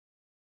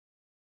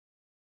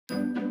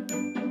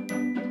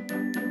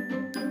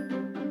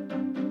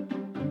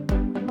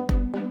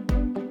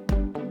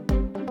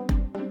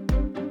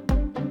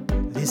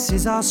This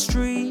is our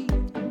street,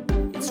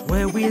 it's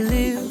where we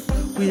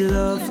live. We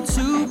love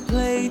to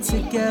play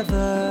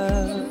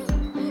together.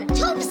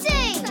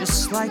 Topsy!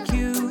 Just like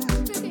you,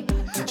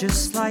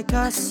 just like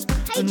us,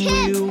 Hey, and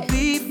Tim. we'll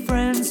be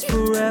friends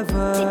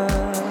forever.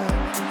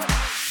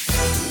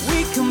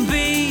 We can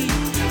be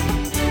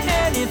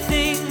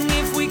anything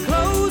if we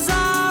close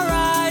our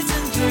eyes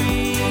and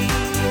dream.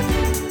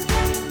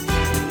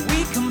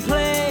 We can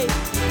play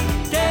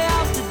day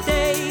after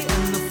day,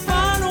 and the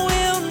fun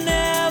will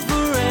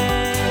never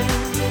end.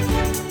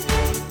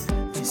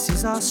 This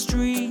is our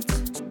street,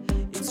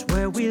 it's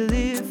where we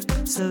live,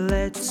 so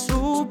let's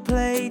all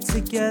play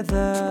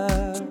together.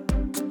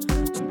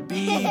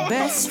 Be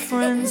best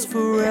friends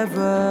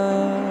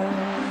forever.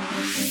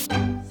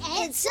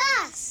 It's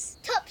us,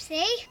 Topsy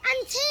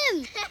and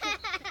Tim.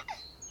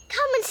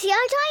 Come and see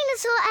our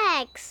dinosaur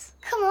eggs.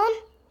 Come on.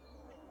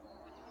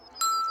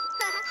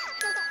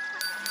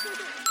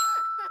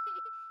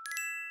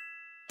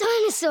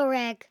 Dinosaur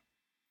egg.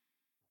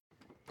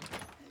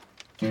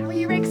 Carry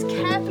your eggs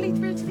carefully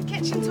through to the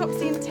kitchen,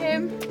 Topsy and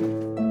Tim.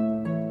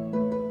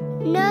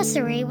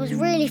 Nursery was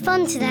really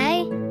fun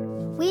today.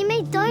 We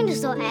made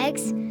dinosaur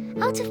eggs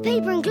out of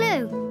paper and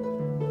glue.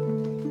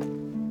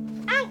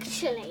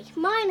 Actually,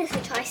 mine is a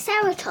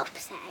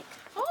Triceratops egg.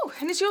 Oh,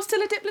 and is yours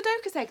still a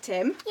Diplodocus egg,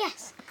 Tim?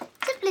 Yes,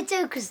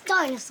 Diplodocus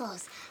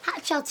dinosaurs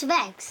hatch out of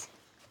eggs.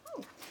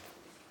 Oh.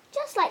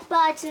 Just like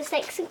birds and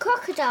snakes and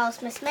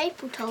crocodiles, Miss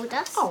Maple told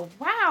us. Oh,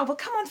 wow. Well,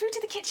 come on through to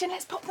the kitchen.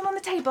 Let's pop them on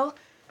the table.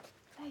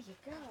 There you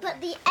go.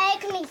 But the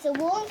egg needs a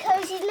warm,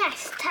 cosy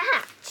nest to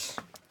hatch.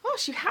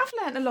 Gosh, you have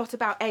learnt a lot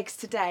about eggs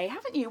today,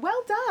 haven't you?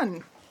 Well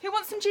done. Who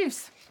wants some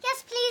juice?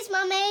 Yes, please,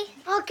 Mummy.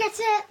 I'll get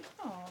it.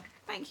 Oh,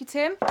 thank you,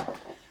 Tim.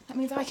 That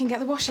means I can get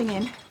the washing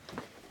in.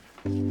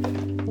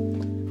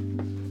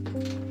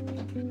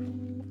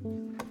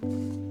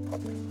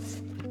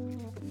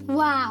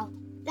 Wow,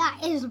 that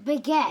is a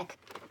big egg.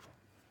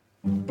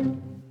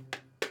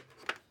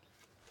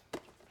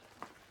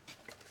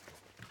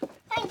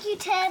 Thank you,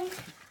 Tim.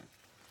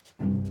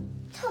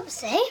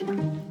 Topsy, I've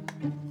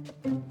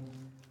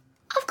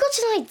got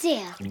an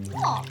idea.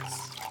 What?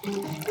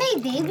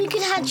 Maybe we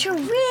could hatch a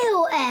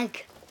real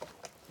egg.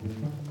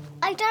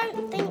 I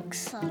don't think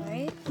so.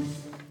 Look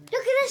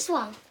at this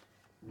one.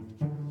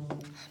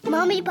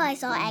 Mummy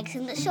buys our eggs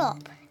in the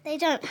shop. They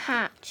don't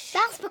hatch.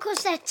 That's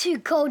because they're too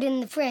cold in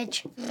the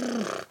fridge.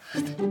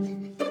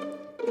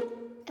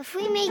 If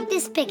we make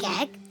this big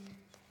egg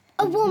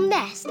a warm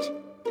nest,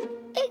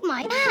 it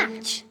might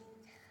hatch.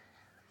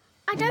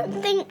 I don't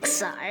think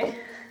so.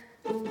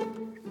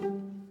 I'm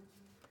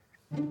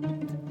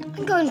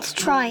going to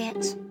try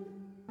it.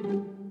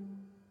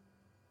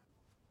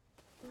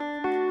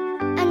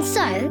 And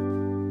so,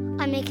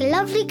 I make a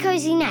lovely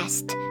cosy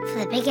nest for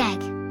the big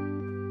egg.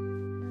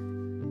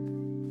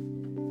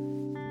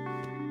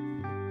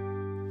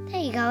 There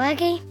you go,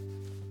 Eggie.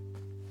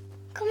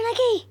 Come on,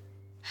 Eggie.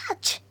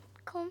 Hatch.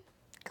 Come.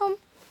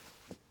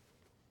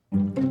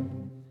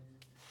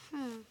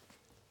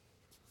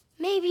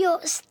 Maybe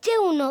you're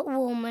still not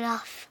warm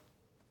enough.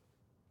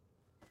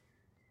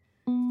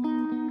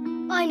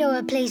 I know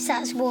a place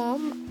that's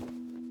warm.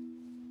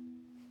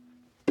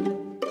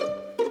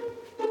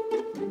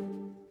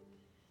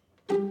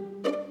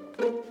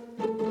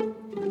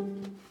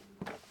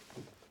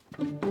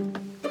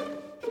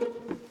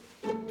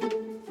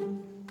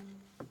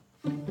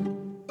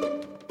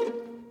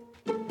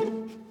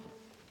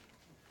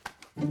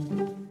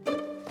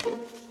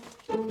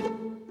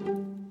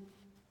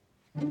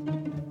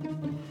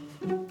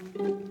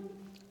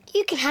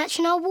 You can hatch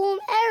in our warm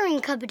airing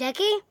cupboard,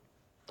 Eggie.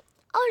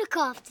 I'll look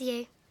after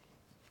you.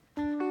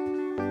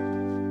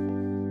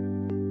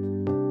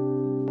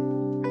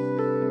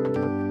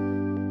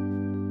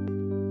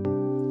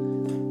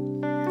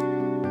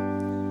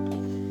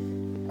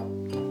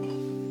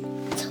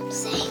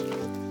 Topsy,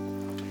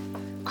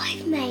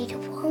 I've made a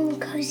warm,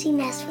 cosy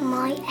nest for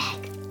my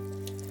egg.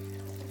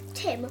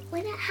 Tim,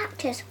 when it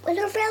hatches, will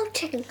a real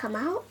chicken come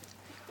out?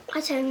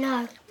 I don't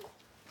know.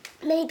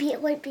 Maybe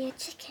it won't be a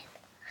chicken.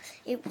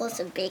 It was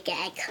a big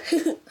egg.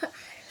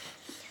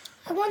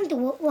 I wonder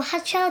what will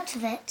hatch out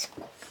of it.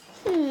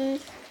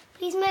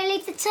 Please may I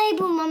leave the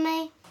table,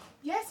 Mummy?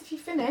 Yes, if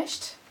you've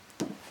finished.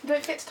 Don't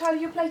forget to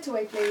tidy your plate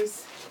away,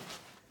 please.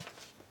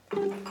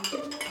 Good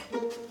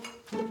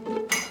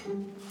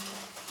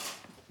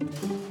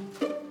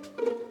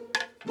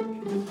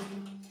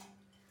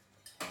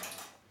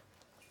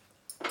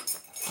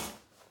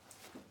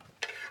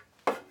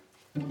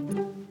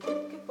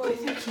boy,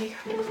 thank you.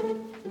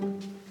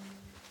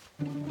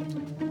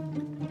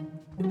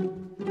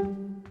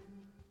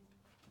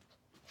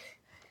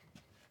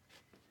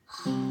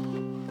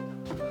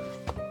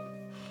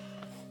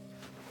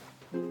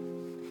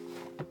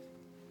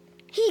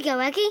 Here you go,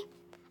 Eggie.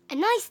 A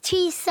nice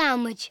cheese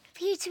sandwich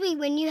for you to eat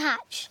when you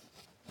hatch.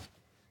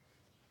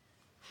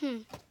 I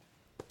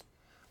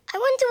wonder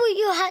what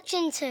you'll hatch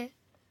into.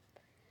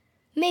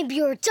 Maybe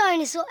you're a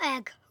dinosaur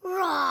egg.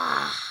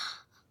 Rah!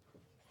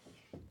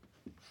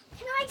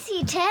 Can I see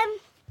you, Tim?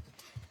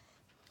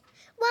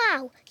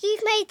 Wow,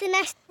 you've made the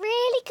nest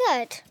really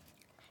good.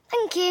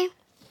 Thank you.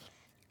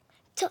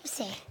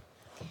 Topsy,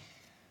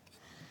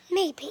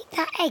 maybe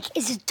that egg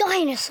is a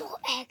dinosaur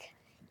egg,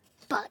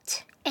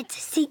 but it's a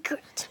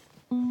secret.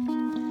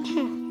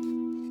 When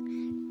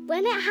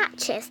it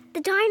hatches,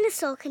 the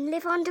dinosaur can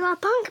live under our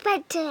bunk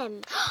bed,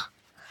 Tim.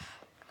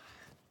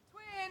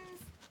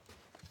 Twins!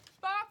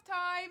 Bath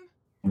time!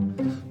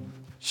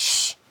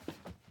 Shh.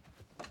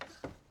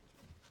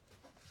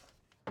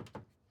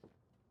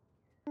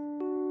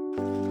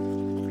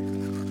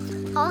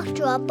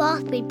 After our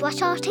bath, we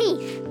brush our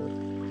teeth.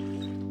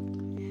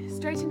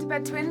 Straight into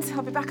bed, twins.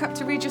 I'll be back up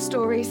to read your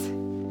stories.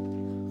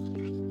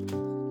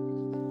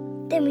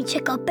 Then we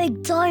check our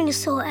big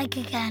dinosaur egg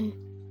again.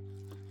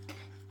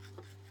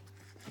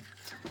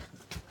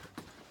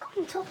 Come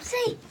on,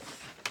 Topsy.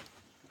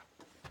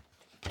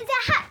 Is it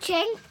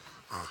hatching?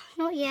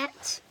 Not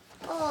yet.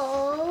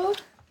 Oh.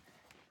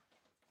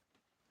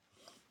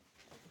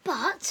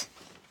 But,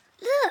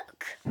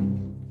 look.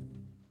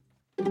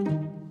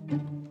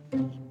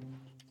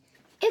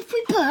 If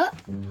we put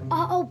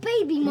our old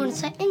baby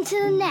monster into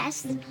the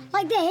nest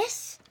like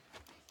this,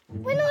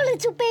 when our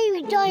little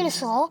baby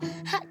dinosaur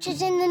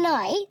hatches in the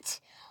night,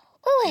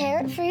 we'll hear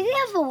it through the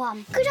other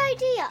one. Good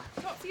idea.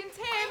 Topsy and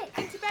Tim,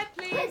 into bed,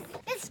 please.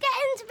 Let's get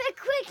into bed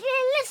quickly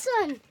and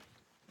listen.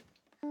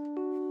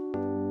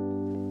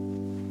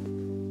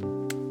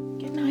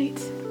 Good night.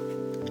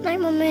 Good night,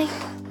 Mummy.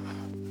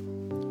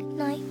 Good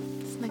night.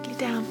 Snugly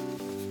down.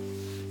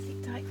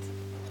 Sleep tight.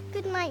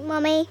 Good night,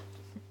 Mummy.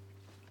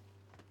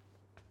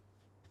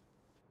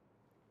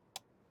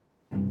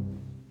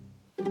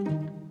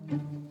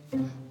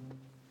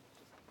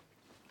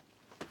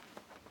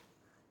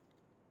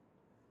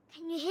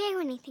 Can you hear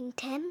anything,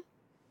 Tim?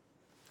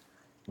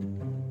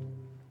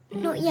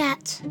 Not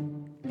yet.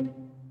 Can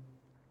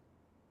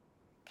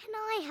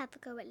I have a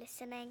go at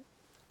listening?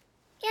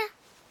 Yeah,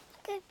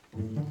 okay.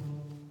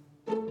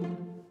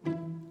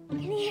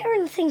 Can you hear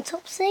anything,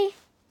 Topsy?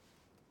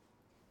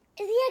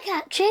 Is the egg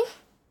hatching?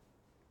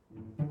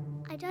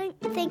 I don't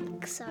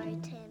think so,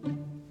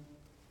 Tim.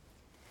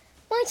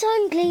 My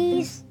time,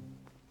 please.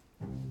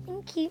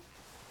 Thank you.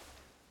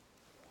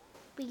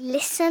 We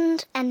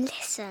listened and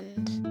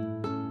listened,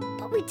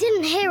 but we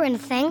didn't hear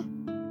anything.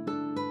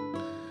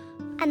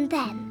 And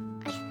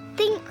then I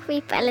think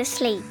we fell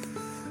asleep.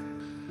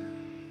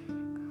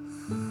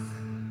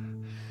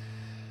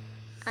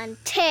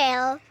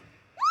 Until...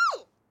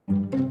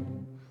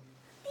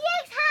 The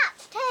egg's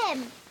hatched, Tim!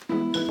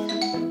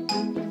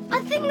 I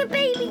think the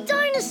baby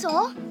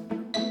dinosaur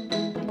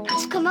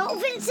has come out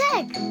of its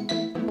egg.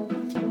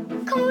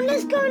 Come on,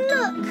 let's go and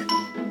look.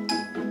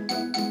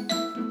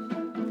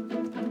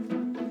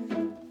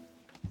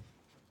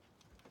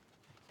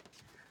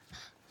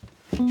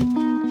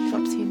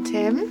 Topsy and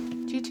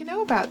Tim, did you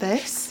know about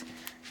this?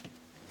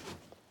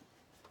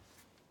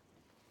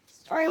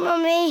 Sorry,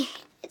 Mummy.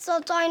 It's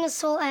our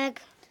dinosaur egg.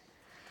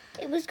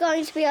 It was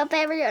going to be our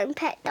very own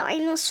pet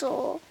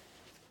dinosaur.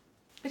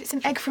 But it's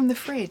an egg from the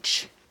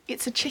fridge.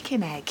 It's a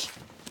chicken egg.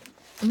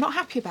 I'm not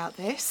happy about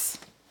this.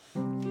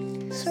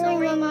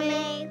 Sorry,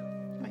 Mummy.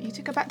 Right, you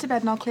two go back to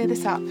bed and I'll clear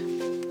this up.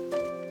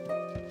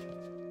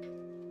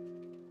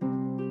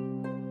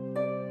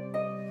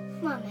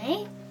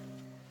 Mummy,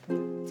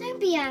 don't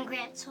be angry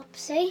at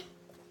Topsy.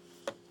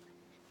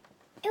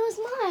 It was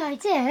my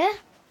idea,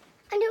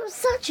 and it was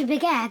such a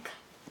big egg.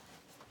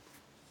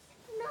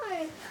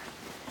 No.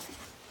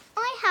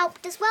 I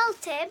helped as well,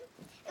 Tim.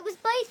 It was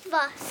both of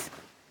us.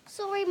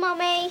 Sorry,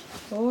 Mummy.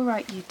 All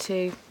right, you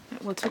two.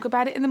 We'll talk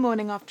about it in the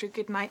morning after a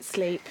good night's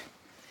sleep.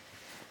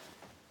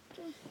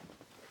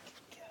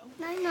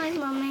 Night-night,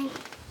 Mummy.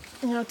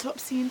 Now,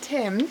 Topsy and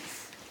Tim,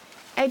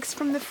 eggs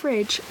from the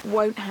fridge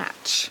won't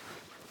hatch.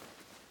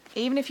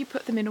 Even if you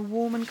put them in a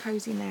warm and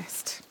cosy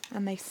nest.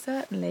 And they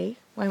certainly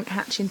won't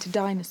hatch into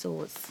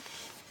dinosaurs.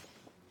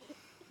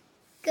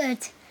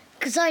 Good,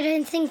 because I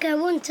don't think I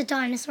want a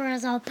dinosaur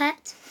as our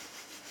pet.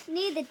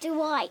 Neither do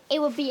I.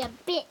 It would be a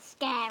bit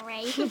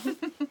scary.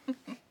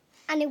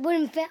 And it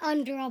wouldn't fit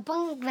under our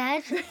bunk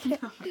bed.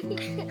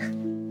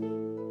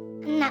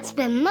 And that's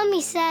when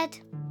Mummy said,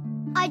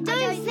 I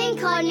don't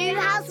think our new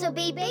house will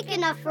be big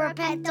enough for a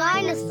pet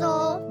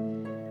dinosaur.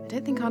 I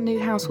don't think our new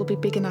house will be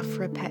big enough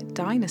for a pet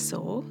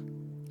dinosaur,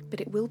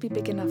 but it will be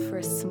big enough for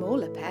a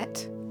smaller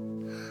pet.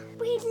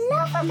 We'd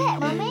love a pet,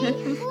 Mummy.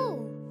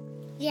 Ooh.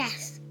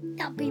 Yes,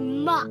 that'd be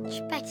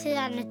much better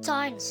than a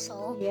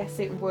dinosaur. Yes,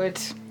 it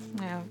would.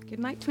 Well, good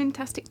night,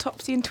 Twintastic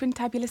Topsy and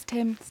Twintabulous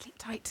Tim. Sleep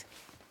tight.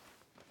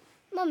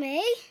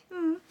 Mummy?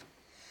 Do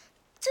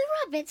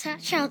rabbits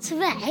hatch out of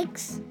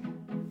eggs?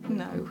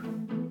 No.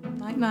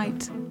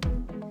 Night-night.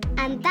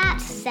 And that,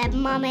 said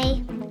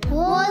Mummy,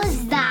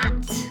 was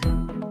that.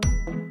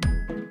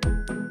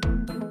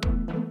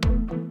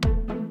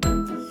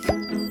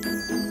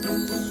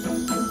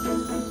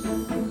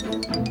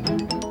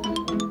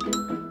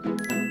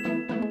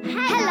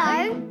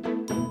 Hello.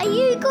 Are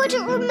you good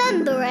at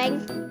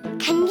remembering?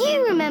 Can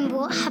you remember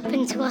what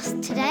happened to us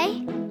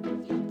today?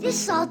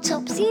 This is our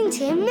Topsy and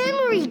Tim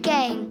memory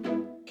game.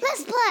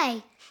 Let's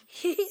play.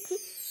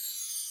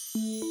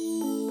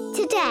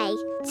 Today,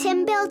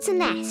 Tim builds a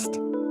nest.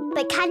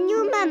 But can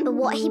you remember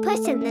what he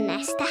put in the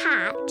nest to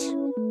hatch?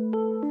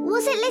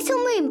 Was it Little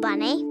Moon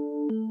Bunny?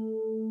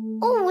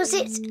 Or was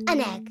it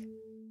an egg?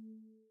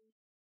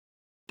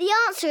 The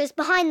answer is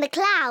behind the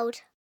cloud.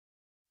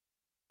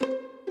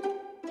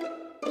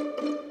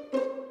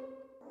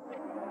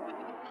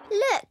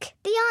 Look,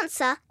 the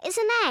answer is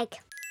an egg.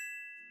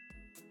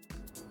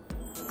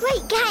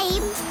 Great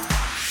game!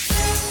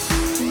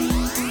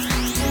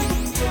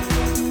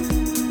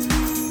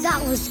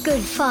 That was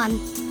good fun.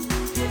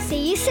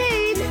 See you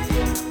soon!